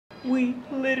We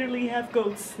literally have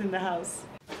goats in the house.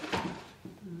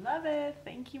 Love it.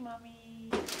 Thank you, Mommy.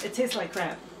 It tastes like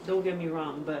crap. Don't get me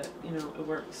wrong, but you know, it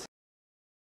works.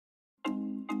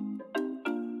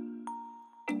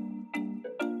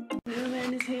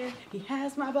 Newman is here. He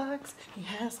has my box. He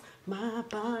has my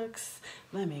box.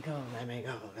 Let me go. Let me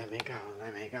go. Let me go.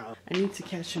 Let me go. I need to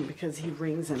catch him because he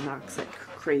rings and knocks like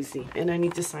crazy. And I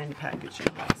need to sign the packaging.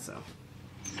 So.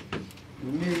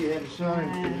 You knew you had to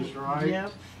sign for this, right?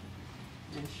 Yep.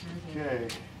 I sure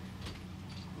did.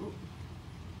 Okay.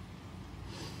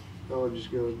 Oh, it just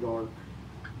goes dark.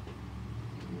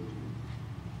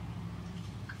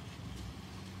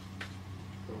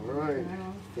 All right.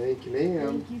 Well, thank you,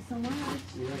 ma'am. thank you so much.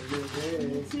 You have a good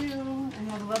day. You too.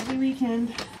 And have a lovely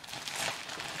weekend.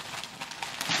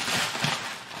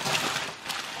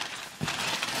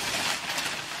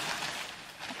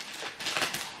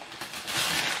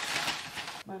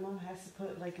 My mom has to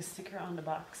put like a sticker on the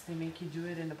box. They make you do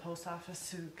it in the post office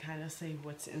to kind of say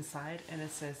what's inside. And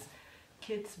it says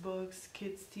kids books,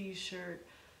 kids t-shirt,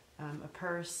 a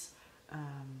purse,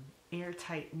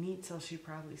 airtight meat. So she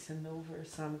probably send over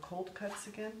some cold cuts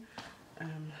again.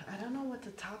 I don't know what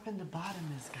the top and the bottom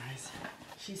is, guys.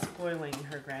 She's spoiling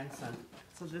her grandson.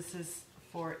 So this is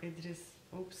for Idris.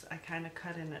 Oops, I kind of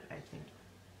cut in it, I think.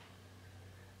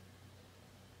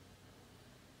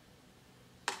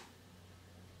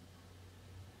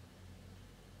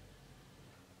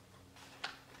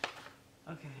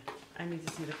 Okay, I need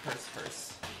to see the purse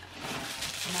first.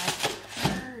 My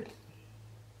purse.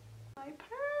 My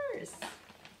purse.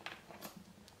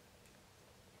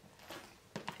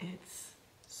 It's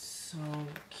so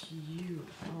cute.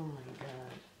 Oh my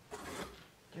god.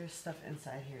 There's stuff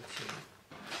inside here too.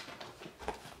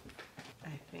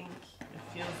 I think it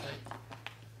feels like...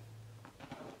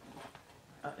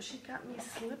 Oh, she got me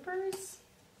slippers?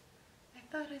 I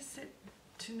thought I said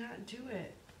to not do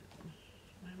it.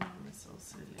 My mom is so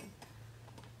silly.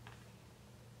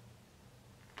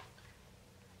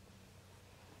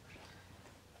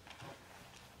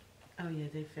 Oh yeah,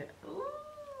 they fit.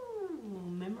 Ooh,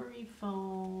 memory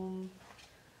foam.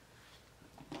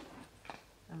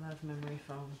 I love memory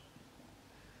foam.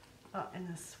 Oh, and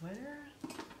a sweater?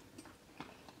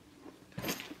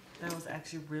 That was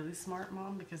actually really smart,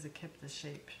 Mom, because it kept the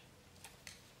shape.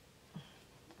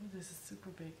 Oh, this is super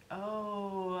big.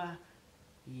 Oh,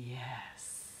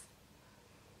 yes.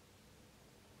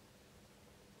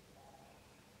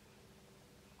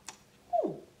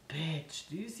 Oh, bitch.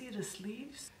 Do you see the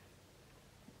sleeves?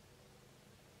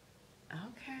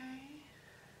 Okay.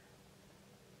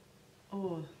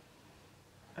 Oh,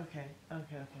 okay.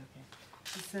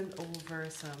 She sent over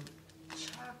some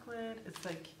chocolate. It's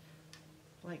like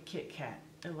Kit Kat.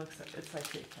 It looks like it's like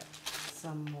Kit Kat.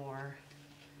 Some more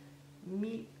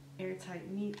meat, airtight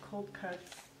meat, cold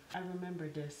cuts. I remember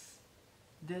this.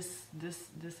 This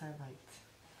I liked.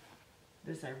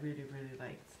 This I really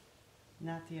liked.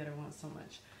 Not the other one so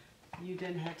much. You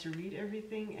then had to read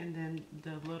everything, and then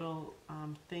the little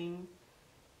thing,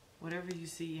 whatever you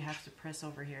see, you have to press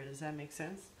over here. Does that make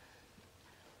sense?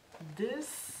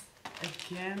 This,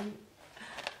 again,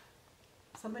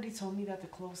 somebody told me that the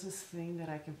closest thing that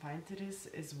I can find to this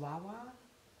is Wawa,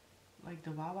 like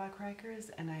the Wawa crackers,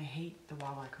 and I hate the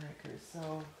Wawa crackers,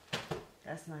 so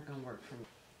that's not gonna work for me.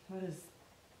 What is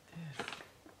this?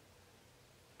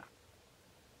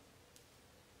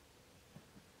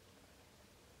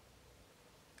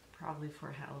 Probably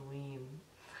for Halloween.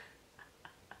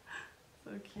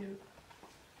 So cute.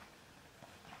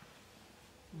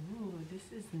 Ooh,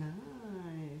 this is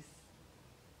nice.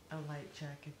 A light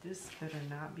jacket. This better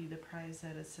not be the price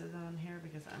that it says on here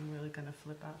because I'm really gonna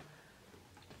flip out.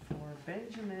 For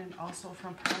Benjamin, also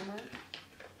from Primark.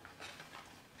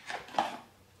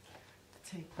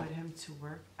 To take with him to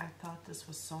work. I thought this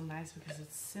was so nice because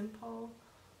it's simple,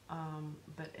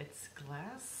 but it's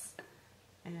glass,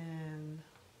 and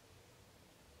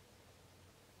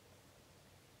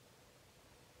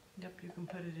yep, you can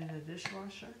put it in a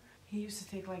dishwasher. He used to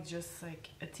take like just like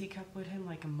a teacup with him,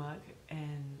 like a mug,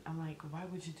 and I'm like, why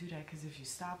would you do that? Because if you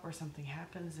stop or something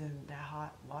happens and that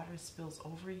hot water spills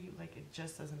over you, like it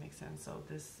just doesn't make sense. So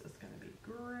this is gonna be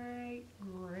great.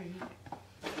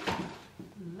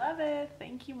 Love it.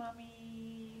 Thank you,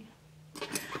 Mommy.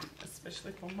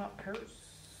 Especially for my purse.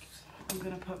 I'm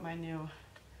gonna put my new,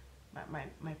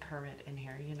 my permit in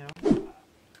here, you know.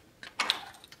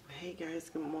 Hey guys,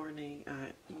 good morning.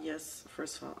 Yes,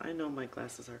 first of all, I know my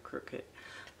glasses are crooked.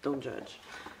 Don't judge.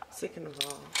 Second of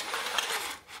all,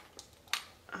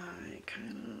 I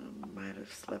kind of might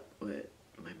have slept with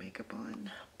my makeup on,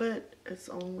 but it's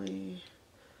only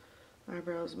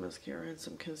eyebrows, mascara, and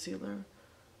some concealer.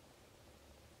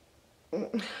 Oh.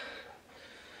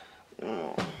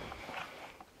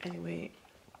 Anyway,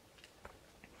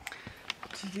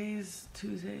 today's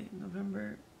Tuesday,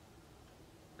 November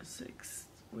 6th,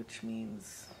 which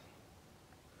means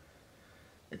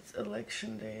it's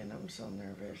election day, and I'm so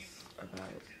nervous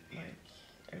about like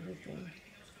everything.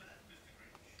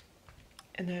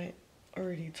 And I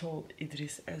already told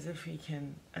Idris, as if he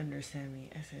can understand me,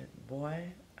 I said,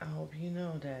 boy, I hope you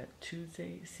know that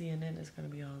Tuesday CNN is going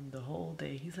to be on the whole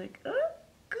day. He's like, oh,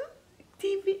 good.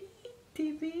 TV.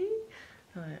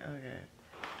 I'm like, okay.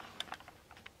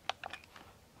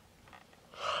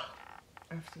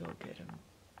 I have to go get him.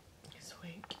 He's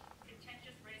awake.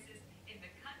 Contentious races in the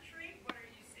country. What are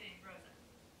you seeing, Rosa?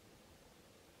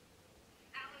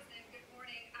 Allison, good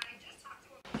morning. I just talked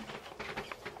to a...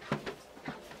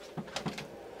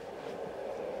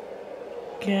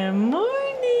 Good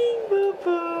morning,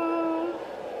 Boo-Boo.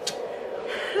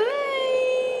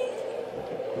 Hi.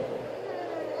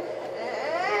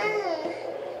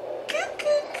 Cook.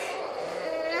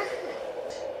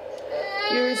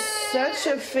 You're such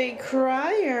a fake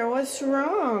crier. What's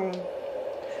wrong?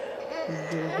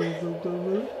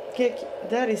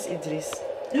 That is Idris.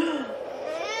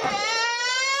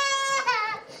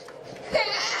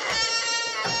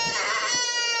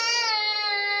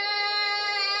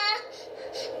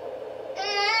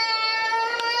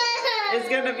 It's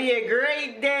gonna be a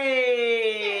great day.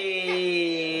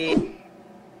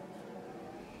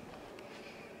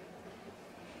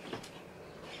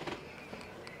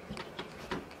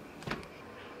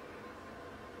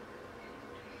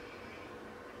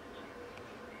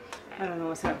 I don't know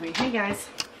what's happening. Hey guys,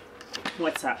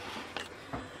 what's up?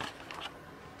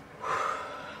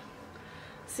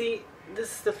 See,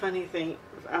 this is the funny thing.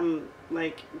 I'm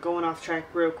like going off track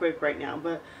real quick right now,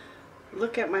 but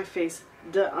look at my face.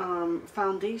 The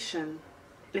foundation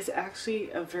is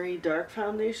actually a very dark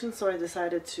foundation, so I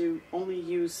decided to only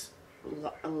use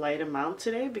a light amount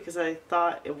today because I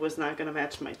thought it was not going to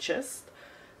match my chest,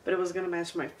 but it was going to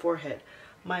match my forehead.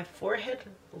 My forehead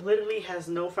literally has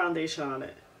no foundation on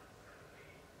it.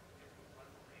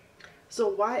 So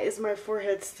why is my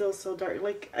forehead still so dark?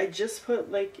 Like, I just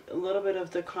put like a little bit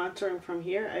of the contouring from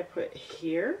here. I put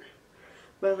here,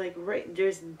 but like right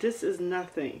there's, this is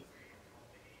nothing.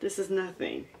 This is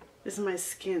nothing. This is my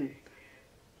skin.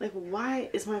 Like, why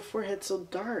is my forehead so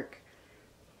dark?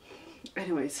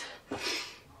 Anyways.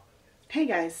 Hey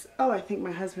guys. Oh, I think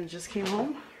my husband just came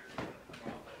home.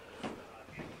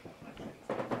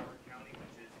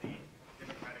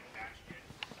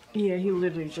 Yeah, he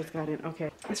literally just got in.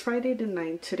 Okay. It's Friday the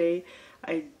 9th. Today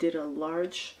I did a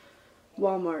large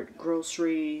Walmart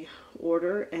grocery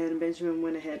order, and Benjamin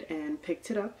went ahead and picked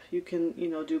it up. You can, you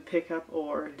know, do pickup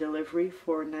or delivery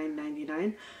for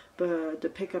 $9.99, but the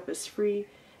pickup is free,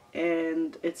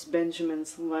 and it's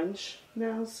Benjamin's lunch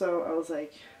now, so I was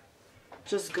like,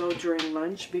 just go during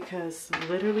lunch, because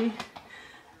literally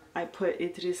I put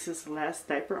Idris's last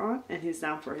diaper on and he's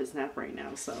down for his nap right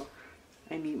now, so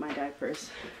I need my diapers.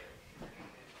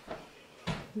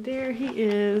 There he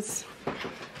is.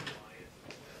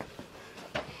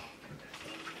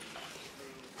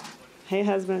 Hey,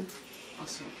 husband.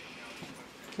 Awesome.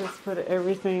 Just put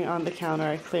everything on the counter.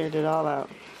 I cleared it all out.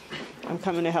 I'm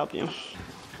coming to help you.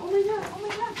 Oh my god, oh my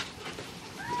god.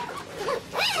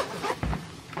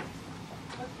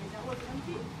 Okay, that was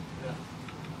empty? Yeah.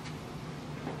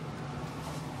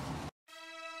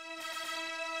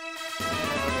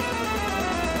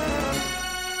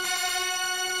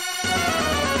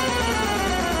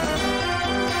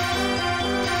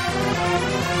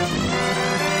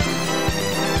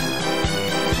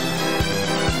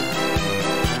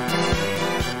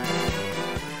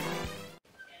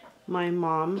 My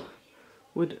mom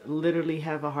would literally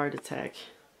have a heart attack.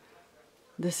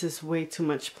 This is way too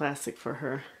much plastic for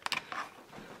her.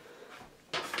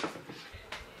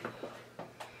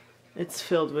 It's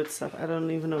filled with stuff. I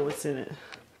don't even know what's in it.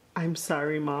 I'm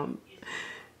sorry, Mom.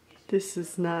 This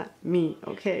is not me,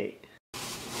 okay?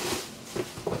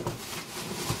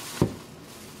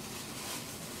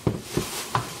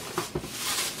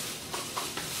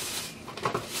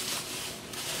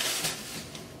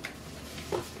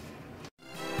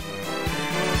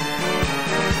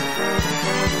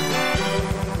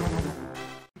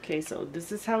 Okay, so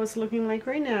this is how it's looking like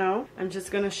right now. I'm just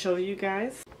gonna show you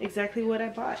guys exactly what I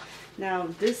bought. Now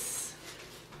this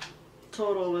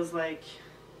total was like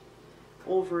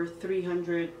over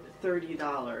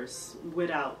 $330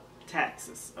 without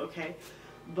taxes, okay?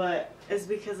 But it's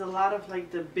because a lot of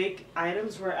like the big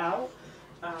items were out,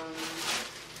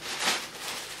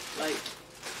 like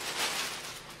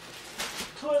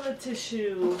toilet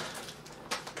tissue,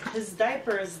 his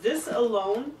diapers. This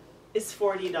alone is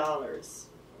 $40.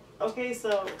 Okay,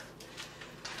 so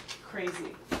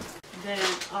crazy. Then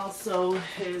also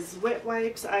his wet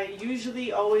wipes. I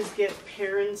usually always get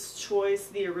Parents' Choice,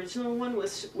 the original one,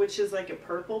 which is like a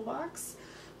purple box.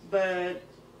 But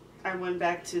I went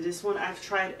back to this one. I've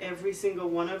tried every single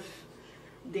one of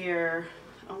their,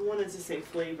 I wanted to say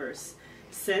flavors,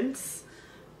 scents.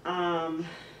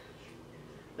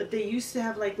 But they used to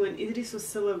have, like when Idris was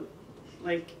still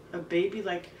a baby,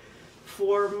 like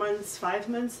 4 months, 5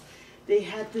 months, they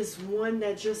had this one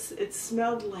that just, it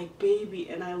smelled like baby,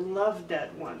 and I loved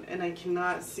that one, and I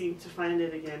cannot seem to find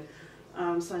it again.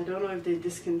 So I don't know if they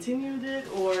discontinued it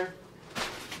or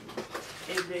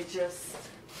if they just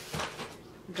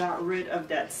got rid of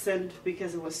that scent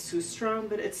because it was too strong,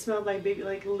 but it smelled like baby.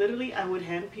 Like literally I would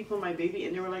hand people my baby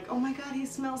and they were like, oh my god, he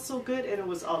smells so good, and it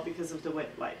was all because of the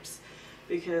wet wipes.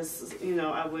 Because, you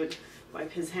know, I would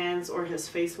wipe his hands or his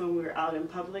face when we were out in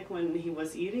public when he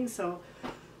was eating, so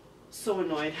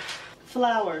annoyed.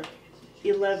 Flour,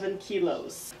 11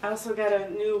 kilos. I also got a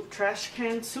new trash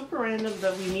can, super random,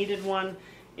 but we needed one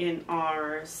in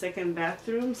our second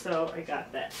bathroom, so I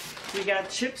got that. We got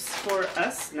chips for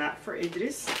us, not for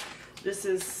Idris. This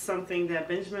is something that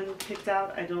Benjamin picked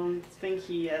out. I don't think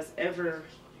he has ever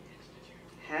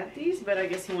had these, but I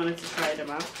guess he wanted to try them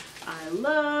out. I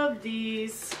love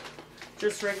these.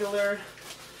 Just regular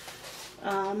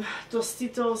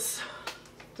Tostitos,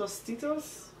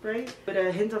 right? With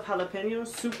a hint of jalapeno,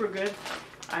 super good.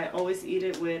 I always eat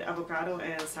it with avocado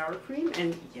and sour cream.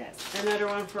 And yes, another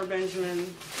one for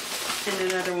Benjamin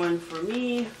and another one for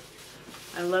me.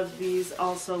 I love these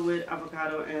also with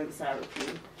avocado and sour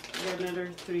cream. I got another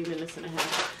 3 minutes and a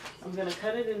half. I'm gonna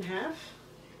cut it in half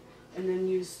and then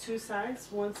use two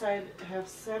sides. One side have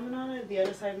salmon on it, the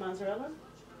other side mozzarella.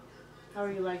 How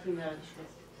are you liking that?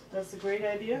 That's a great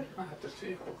idea. I have to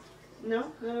see.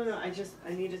 No.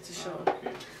 I needed to show.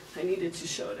 Okay. I needed to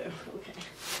show them. Okay.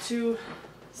 2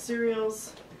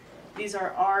 cereals. These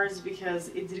are ours because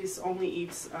Idris only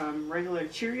eats regular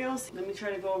Cheerios. Let me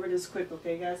try to go over this quick,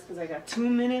 okay, guys? Because I got 2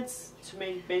 minutes to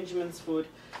make Benjamin's food.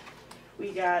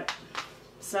 We got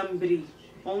some brie,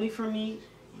 only for me.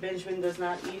 Benjamin does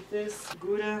not eat this.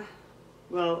 Gouda.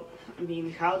 Well, I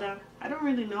mean gouda. I don't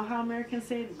really know how Americans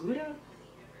say it. Gouda?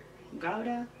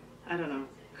 Gouda? I don't know.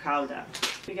 Gouda.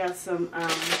 We got some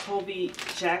Colby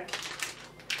Jack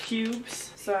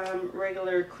cubes, some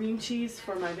regular cream cheese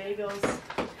for my bagels,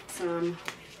 some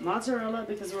mozzarella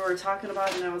because we were talking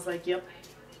about it and I was like, yep,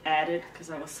 add it, because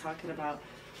I was talking about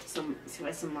some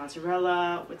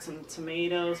mozzarella with some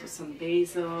tomatoes, with some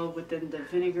basil, within the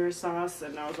vinegar sauce,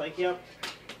 and I was like, yep,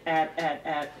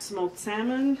 add. Smoked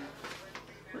salmon.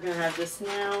 We're gonna have this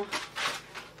now.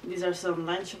 These are some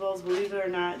Lunchables. Believe it or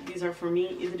not, these are for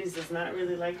me. Idris does not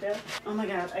really like that. Oh my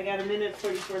god, I got a minute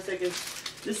 44 seconds.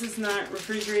 This is not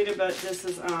refrigerated, but this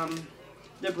is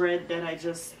the bread that I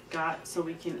just got so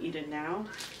we can eat it now.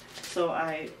 So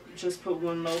I just put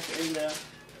 1 loaf in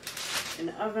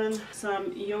the oven.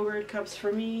 Some yogurt cups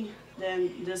for me.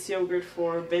 Then this yogurt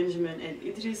for Benjamin and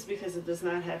Idris because it does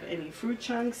not have any fruit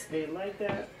chunks. They like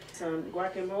that. Some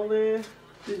guacamole.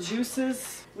 The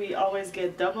juices, we always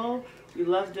get double. We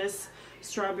love this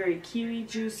strawberry kiwi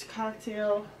juice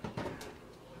cocktail,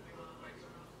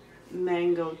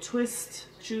 mango twist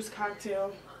juice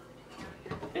cocktail,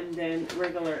 and then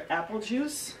regular apple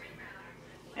juice.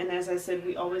 And as I said,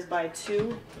 we always buy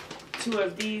two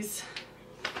of these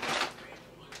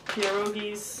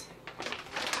pierogies,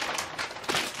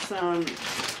 some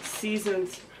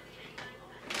seasoned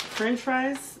French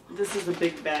fries. This is a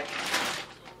big bag.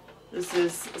 This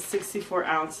is 64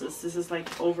 ounces. This is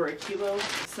like over 1 kilo.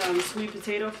 Some sweet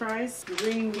potato fries,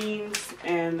 green beans,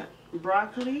 and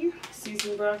broccoli,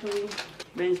 seasoned broccoli.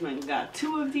 Benjamin got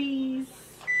 2 of these.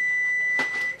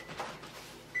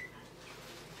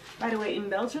 By the way, in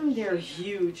Belgium, they're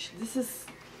huge. This is,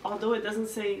 although it doesn't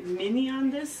say mini on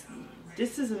this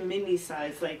is a mini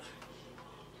size. Like,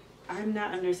 I'm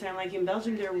not understanding. Like in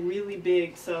Belgium, they're really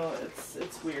big, so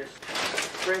it's weird.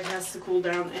 Bread has to cool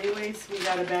down anyways. We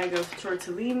got a bag of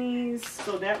tortellinis.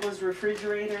 So that was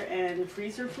refrigerator and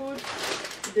freezer food.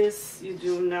 This you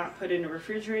do not put in the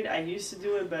refrigerator. I used to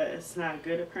do it, but it's not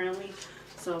good apparently.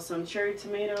 So some cherry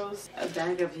tomatoes, a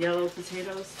bag of yellow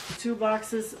potatoes, 2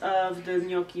 boxes of the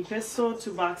gnocchi pesto,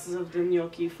 2 boxes of the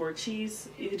gnocchi for cheese.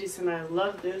 Idris and I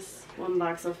love this. 1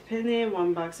 box of penne,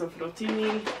 1 box of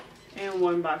rotini, and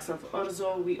 1 box of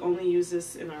orzo. We only use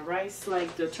this in our rice,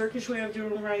 like the Turkish way of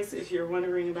doing rice. If you're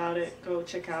wondering about it, go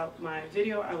check out my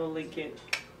video. I will link it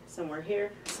somewhere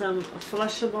here. Some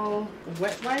flushable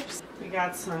wet wipes. We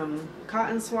got some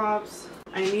cotton swabs.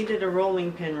 I needed a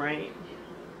rolling pin, right?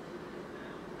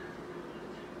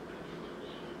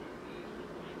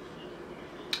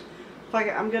 Fuck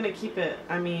it, I'm gonna keep it.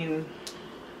 I mean,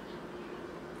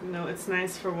 you know, it's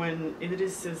nice for when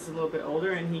Idris is a little bit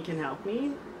older and he can help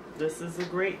me. This is a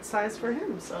great size for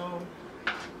him, so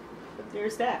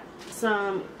there's that.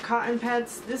 Some cotton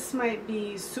pads. This might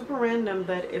be super random,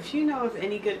 but if you know of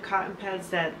any good cotton pads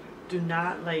that do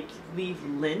not like leave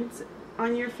lint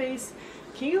on your face,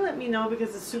 can you let me know,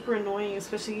 because it's super annoying,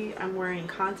 especially I'm wearing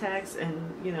contacts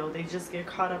and you know they just get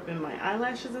caught up in my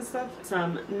eyelashes and stuff.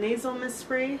 Some nasal mist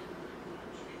spray.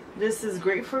 This is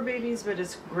great for babies, but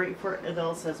it's great for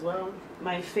adults as well.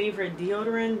 My favorite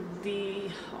deodorant,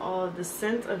 the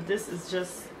scent of this is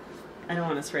just, I don't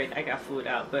want to spray it, I got food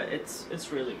out, but it's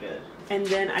really good. And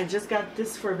then I just got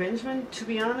this for Benjamin. To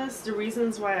be honest, the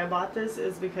reasons why I bought this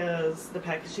is because the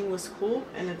packaging was cool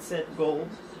and it said gold.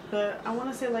 But I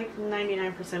want to say like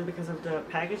 99% because of the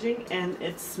packaging, and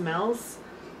it smells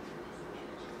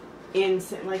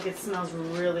insane. Like it smells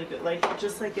really good, like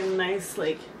just like a nice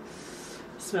like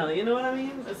smell, you know what I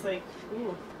mean? It's like,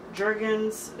 ooh.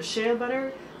 Jergens shea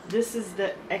butter. This is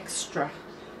the extra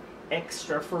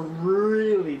for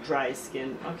really dry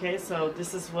skin. Okay, so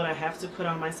this is what I have to put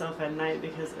on myself at night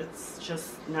because it's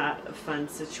just not a fun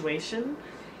situation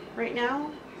right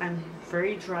now. I'm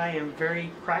very dry and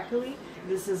very crackly.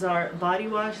 This is our body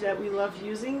wash that we love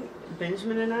using,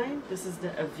 Benjamin and I. This is the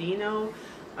Aveeno,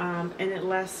 and it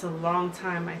lasts a long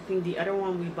time. I think the other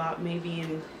one we bought maybe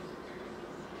in,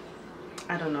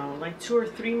 I don't know, like 2 or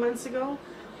 3 months ago,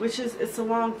 which is, it's a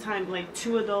long time. Like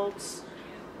 2 adults,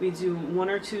 we do 1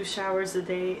 or 2 showers a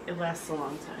day. It lasts a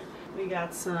long time. We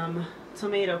got some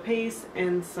tomato paste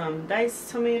and some diced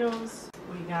tomatoes.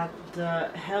 We got the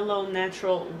Hello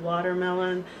Natural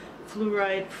Watermelon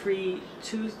Fluoride Free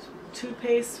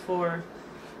toothpaste for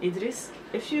Idris.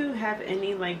 If you have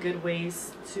any like good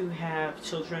ways to have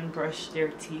children brush their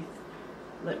teeth,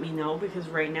 let me know, because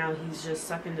right now he's just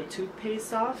sucking the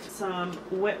toothpaste off. Some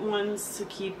wet ones to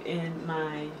keep in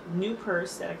my new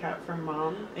purse that I got from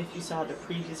mom, if you saw the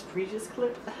previous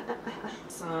clip.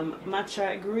 Some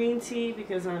matcha green tea,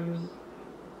 because I'm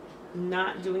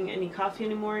not doing any coffee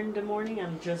anymore in the morning.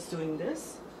 I'm just doing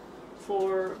this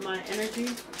for my energy.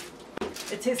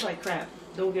 It tastes like crap,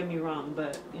 don't get me wrong,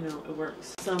 but you know, it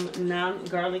works. Some naan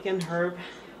garlic and herb.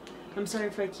 I'm sorry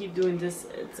if I keep doing this.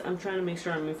 I'm trying to make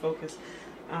sure I'm in focus.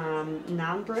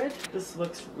 Naan bread. This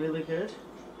looks really good.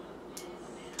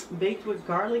 Baked with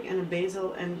garlic and a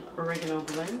basil and oregano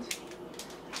blend.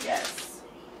 Yes.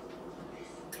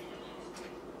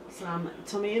 Some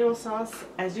tomato sauce.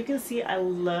 As you can see, I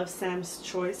love Sam's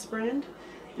Choice brand.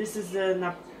 This is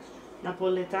the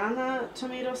Napoletana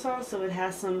tomato sauce, so it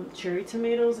has some cherry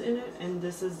tomatoes in it, and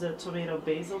this is the tomato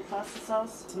basil pasta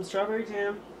sauce. Some strawberry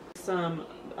jam. Some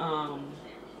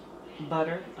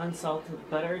butter, unsalted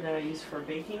butter that I use for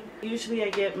baking. Usually I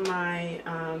get my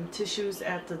tissues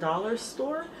at the dollar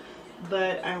store,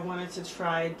 but I wanted to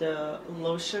try the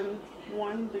lotion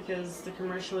one because the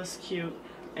commercial is cute,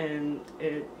 and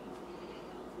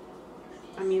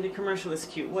the commercial is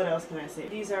cute. What else can I say?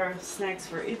 These are snacks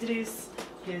for Idris,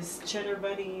 his cheddar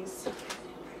bunnies,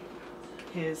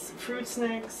 his fruit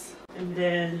snacks, and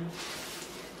then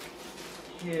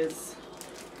his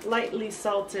lightly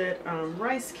salted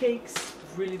rice cakes.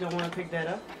 Really don't want to pick that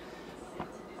up.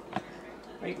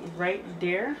 Like right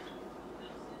there.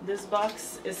 This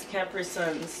box is Capri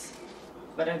Suns,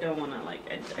 but I don't want to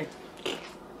I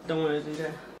don't want to do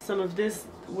that. Some of this,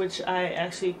 which I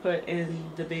actually put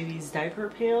in the baby's diaper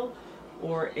pail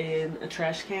or in a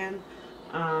trash can.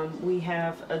 We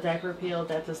have a diaper pail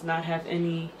that does not have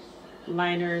any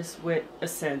liners with a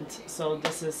scent, so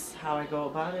this is how I go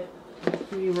about it.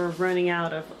 We were running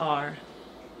out of our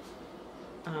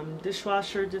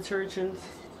dishwasher detergent.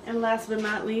 And last but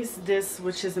not least, this,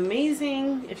 which is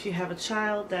amazing if you have a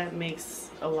child that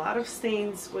makes a lot of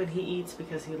stains when he eats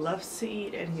because he loves to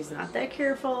eat and he's not that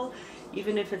careful,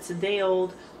 even if it's a day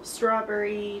old.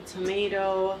 Strawberry,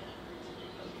 tomato,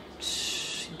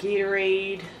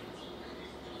 Gatorade,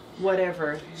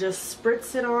 whatever. Just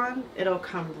spritz it on, it'll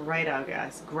come right out,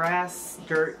 guys. Grass,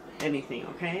 dirt, anything,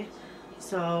 okay?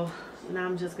 So now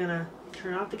I'm just gonna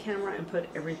turn off the camera and put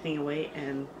everything away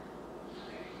and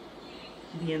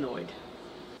be annoyed.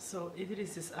 So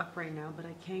Idris is up right now, but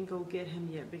I can't go get him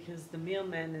yet because the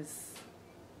mailman is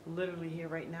literally here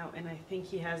right now, and I think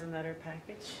he has another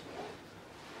package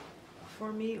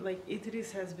for me. Like,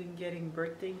 Idris has been getting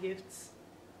birthday gifts,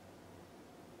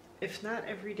 if not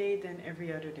every day, then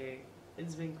every other day.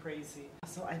 It's been crazy.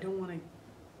 So I don't want to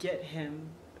get him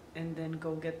and then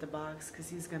go get the box because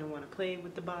he's gonna want to play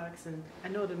with the box, and I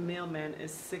know the mailman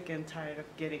is sick and tired of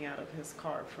getting out of his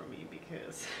car for me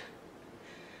because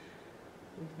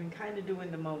We've been kind of doing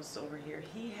the most over here.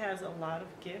 He has a lot of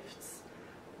gifts,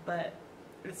 but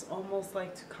it's almost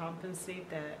like to compensate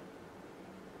that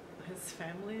his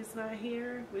family is not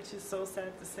here, which is so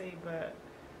sad to say, but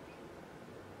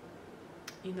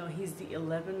you know, he's the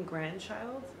 11th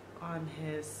grandchild on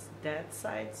his dad's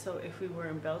side. So if we were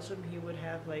in Belgium, he would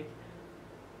have like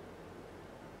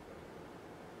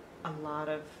a lot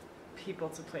of people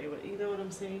to play with. You know what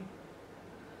I'm saying?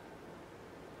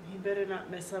 He better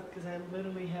not mess up because I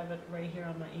literally have it right here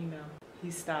on my email. He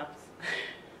stopped.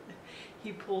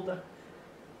 He pulled up.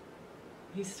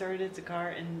 He started the car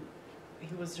and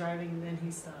he was driving and then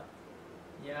he stopped.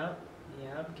 Yep,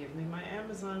 give me my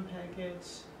Amazon package.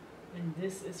 And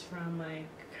this is from my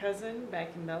cousin back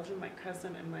in Belgium, my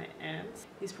cousin and my aunt.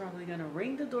 He's probably gonna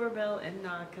ring the doorbell and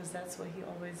knock because that's what he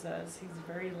always does. He's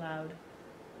very loud.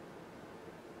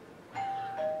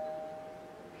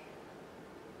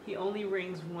 He only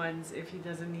rings once if he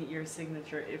doesn't need your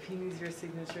signature. If he needs your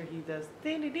signature, he does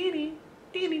deeny deeny,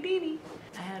 deeny deeny.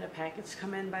 I had a package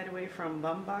come in, by the way, from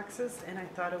Bum Boxes, and I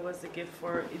thought it was a gift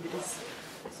for Idris,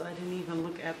 so I didn't even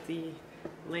look at the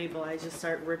label. I just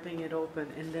started ripping it open,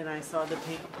 and then I saw the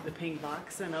pink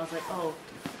box, and I was like, oh,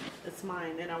 it's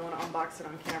mine. Then I want to unbox it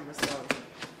on camera. So,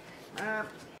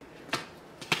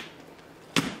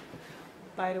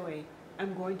 by the way,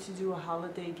 I'm going to do a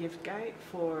holiday gift guide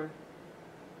for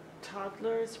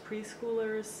toddlers,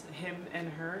 preschoolers, him and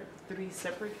her, 3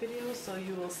 separate videos, so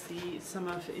you will see some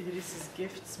of Idris's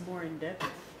gifts more in depth.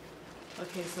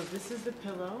 Okay, so this is the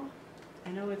pillow. I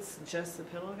know it's just a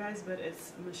pillow, guys, but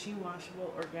it's machine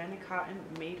washable, organic cotton,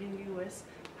 made in US,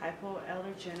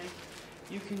 hypoallergenic.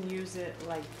 You can use it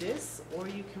like this, or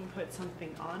you can put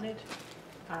something on it,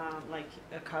 like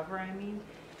a cover, I mean,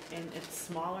 and it's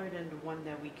smaller than the one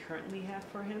that we currently have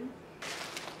for him.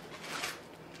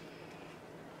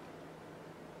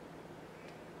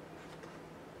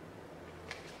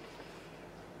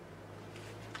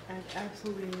 I have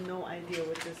absolutely no idea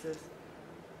what this is.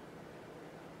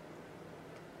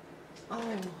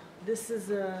 Oh, this is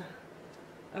a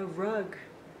rug.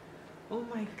 Oh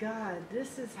my God,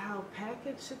 this is how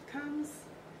packaged it comes?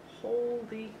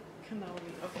 Holy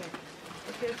cannoli.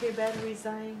 Okay, batteries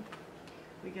dying.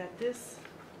 We got this,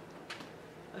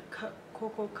 a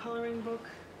Coco coloring book.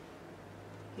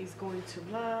 He's going to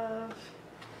love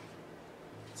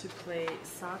to play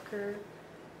soccer.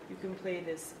 You can play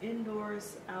this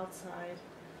indoors, outside.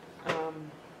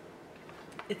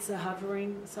 It's a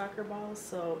hovering soccer ball,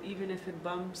 so even if it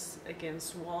bumps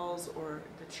against walls or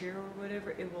the chair or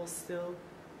whatever, it will still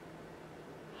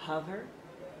hover.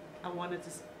 I wanted to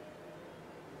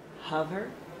hover.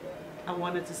 I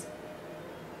wanted to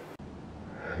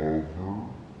hover.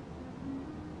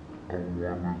 I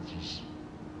wanted to.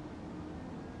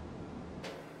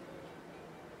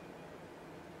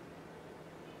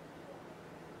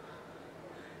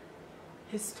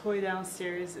 His toy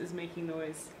downstairs is making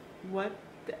noise. What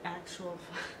the actual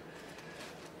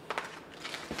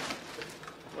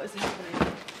what's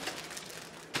happening?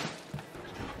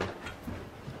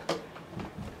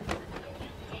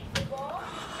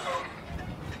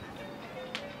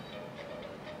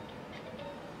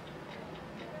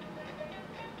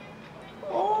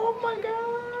 Oh my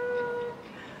God!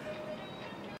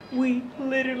 We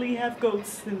literally have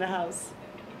ghosts in the house.